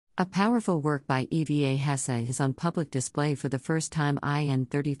A powerful work by Eva Hesse is on public display for the first time in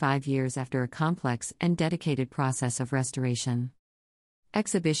 35 years after a complex and dedicated process of restoration.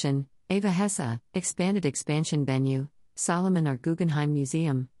 Exhibition, Eva Hesse, Expanded Expansion Venue, Solomon R. Guggenheim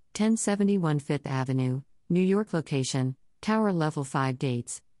Museum, 1071 Fifth Avenue, New York. Location, Tower Level 5.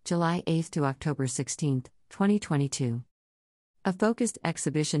 Dates, July 8 to October 16, 2022. A focused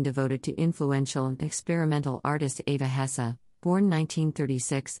exhibition devoted to influential and experimental artist Eva Hesse, born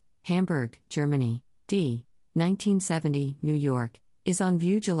 1936, Hamburg, Germany, d. 1970, New York, is on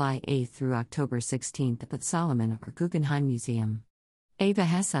view July 8 through October 16 at the Solomon R. Guggenheim Museum. Eva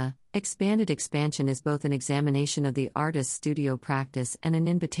Hesse, Expanded Expansion is both an examination of the artist's studio practice and an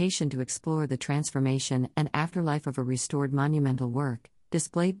invitation to explore the transformation and afterlife of a restored monumental work,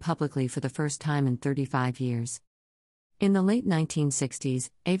 displayed publicly for the first time in 35 years. In the late 1960s,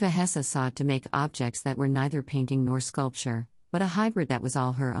 Eva Hesse sought to make objects that were neither painting nor sculpture, but a hybrid that was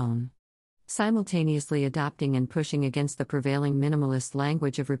all her own. Simultaneously adopting and pushing against the prevailing minimalist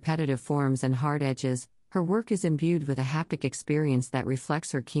language of repetitive forms and hard edges, her work is imbued with a haptic experience that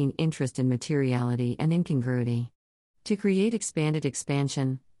reflects her keen interest in materiality and incongruity. To create Expanded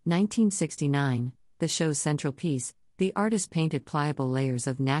Expansion, 1969, the show's central piece, the artist painted pliable layers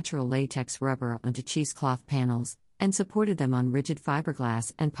of natural latex rubber onto cheesecloth panels, and supported them on rigid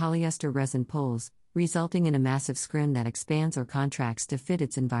fiberglass and polyester resin poles, resulting in a massive screen that expands or contracts to fit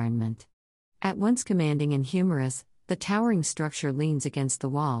its environment. At once commanding and humorous, the towering structure leans against the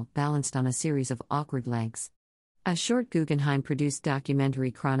wall, balanced on a series of awkward legs. A short Guggenheim-produced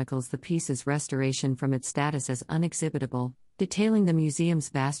documentary chronicles the piece's restoration from its status as unexhibitable, detailing the museum's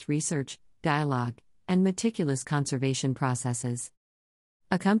vast research, dialogue, and meticulous conservation processes.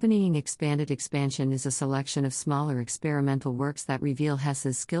 Accompanying Expanded Expansion is a selection of smaller experimental works that reveal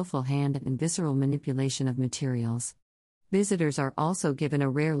Hesse's skillful hand and visceral manipulation of materials. Visitors are also given a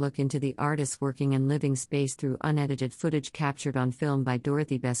rare look into the artist's working and living space through unedited footage captured on film by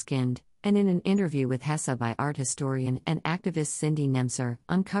Dorothy Beskind, and in an interview with Hesse by art historian and activist Cindy Nemser,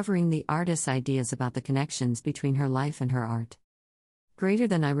 uncovering the artist's ideas about the connections between her life and her art. Greater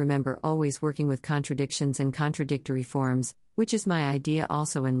than I remember always working with contradictions and contradictory forms, which is my idea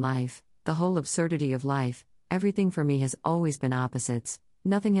also in life, the whole absurdity of life. Everything for me has always been opposites,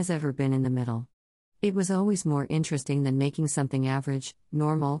 nothing has ever been in the middle. It was always more interesting than making something average,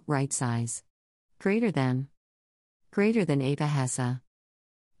 normal, right size. Greater than Eva Hesse.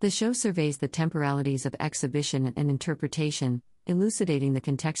 The show surveys the temporalities of exhibition and interpretation, elucidating the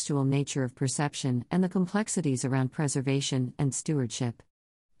contextual nature of perception and the complexities around preservation and stewardship.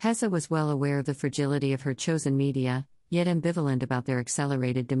 Hesse was well aware of the fragility of her chosen media, yet ambivalent about their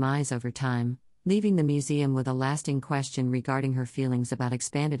accelerated demise over time, leaving the museum with a lasting question regarding her feelings about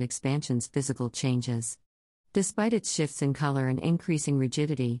Expanded Expansion's physical changes. Despite its shifts in color and increasing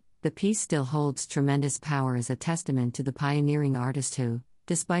rigidity, the piece still holds tremendous power as a testament to the pioneering artist who,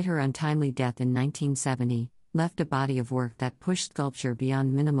 despite her untimely death in 1970, left a body of work that pushed sculpture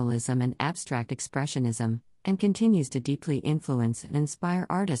beyond minimalism and abstract expressionism, and continues to deeply influence and inspire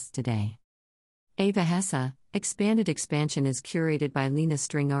artists today. Eva Hesse, Expanded Expansion is curated by Lena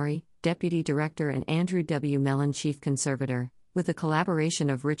Stringari, Deputy Director, and Andrew W. Mellon, Chief Conservator, with the collaboration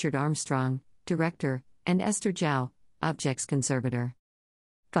of Richard Armstrong, Director, and Esther Zhao, Objects Conservator.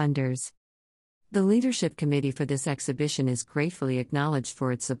 Funders. The leadership committee for this exhibition is gratefully acknowledged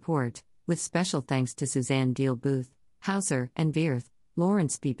for its support, with special thanks to Suzanne Deal Booth, Hauser and Wirth,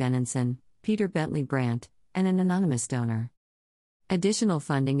 Lawrence B. Benenson, Peter Bentley Brandt, and an anonymous donor. Additional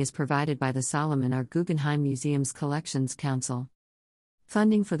funding is provided by the Solomon R. Guggenheim Museum's Collections Council.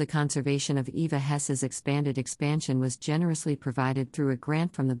 Funding for the conservation of Eva Hesse's Expanded Expansion was generously provided through a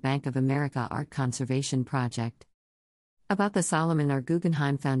grant from the Bank of America Art Conservation Project. About the Solomon R.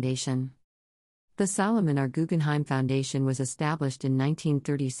 Guggenheim Foundation. The Solomon R. Guggenheim Foundation was established in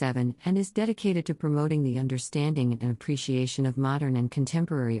 1937 and is dedicated to promoting the understanding and appreciation of modern and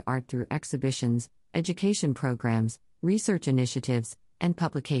contemporary art through exhibitions, education programs, research initiatives, and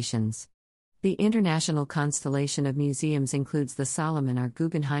publications. The international constellation of museums includes the Solomon R.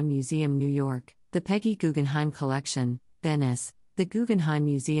 Guggenheim Museum, New York, the Peggy Guggenheim Collection, Venice, the Guggenheim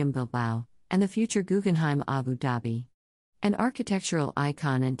Museum, Bilbao, and the Future Guggenheim, Abu Dhabi. An architectural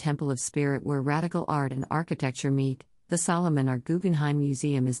icon and temple of spirit where radical art and architecture meet, the Solomon R. Guggenheim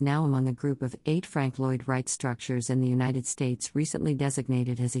Museum is now among a group of 8 Frank Lloyd Wright structures in the United States recently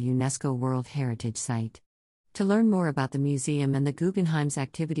designated as a UNESCO World Heritage Site. To learn more about the museum and the Guggenheim's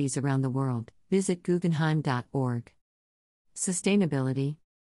activities around the world, visit guggenheim.org. Sustainability.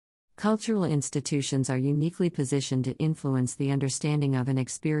 Cultural institutions are uniquely positioned to influence the understanding of and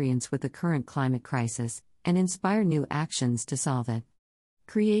experience with the current climate crisis, and inspire new actions to solve it.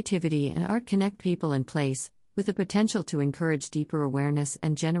 Creativity and art connect people and place, with the potential to encourage deeper awareness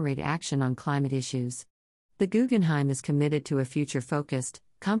and generate action on climate issues. The Guggenheim is committed to a future-focused,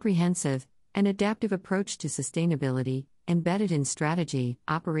 comprehensive, and adaptive approach to sustainability, embedded in strategy,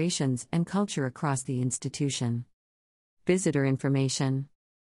 operations, and culture across the institution. Visitor information.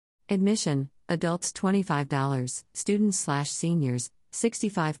 Admission: adults $25, students/seniors,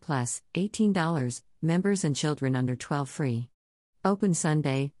 65+, $18, members and children under 12 free. Open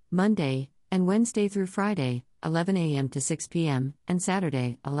Sunday, Monday, and Wednesday through Friday, 11 a.m. to 6 p.m., and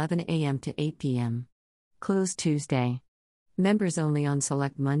Saturday, 11 a.m. to 8 p.m. Closed Tuesday. Members only on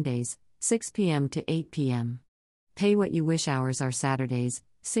select Mondays, 6 p.m. to 8 p.m. Pay what you wish hours are Saturdays,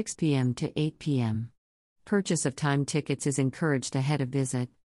 6 p.m. to 8 p.m. Purchase of time tickets is encouraged ahead of visit.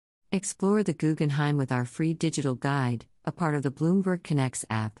 Explore the Guggenheim with our free digital guide, a part of the Bloomberg Connects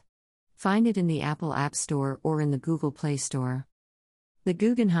app. Find it in the Apple App Store or in the Google Play Store. The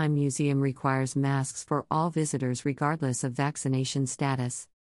Guggenheim Museum requires masks for all visitors regardless of vaccination status.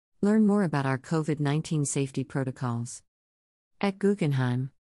 Learn more about our COVID-19 safety protocols at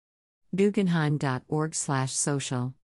Guggenheim. Guggenheim.org/social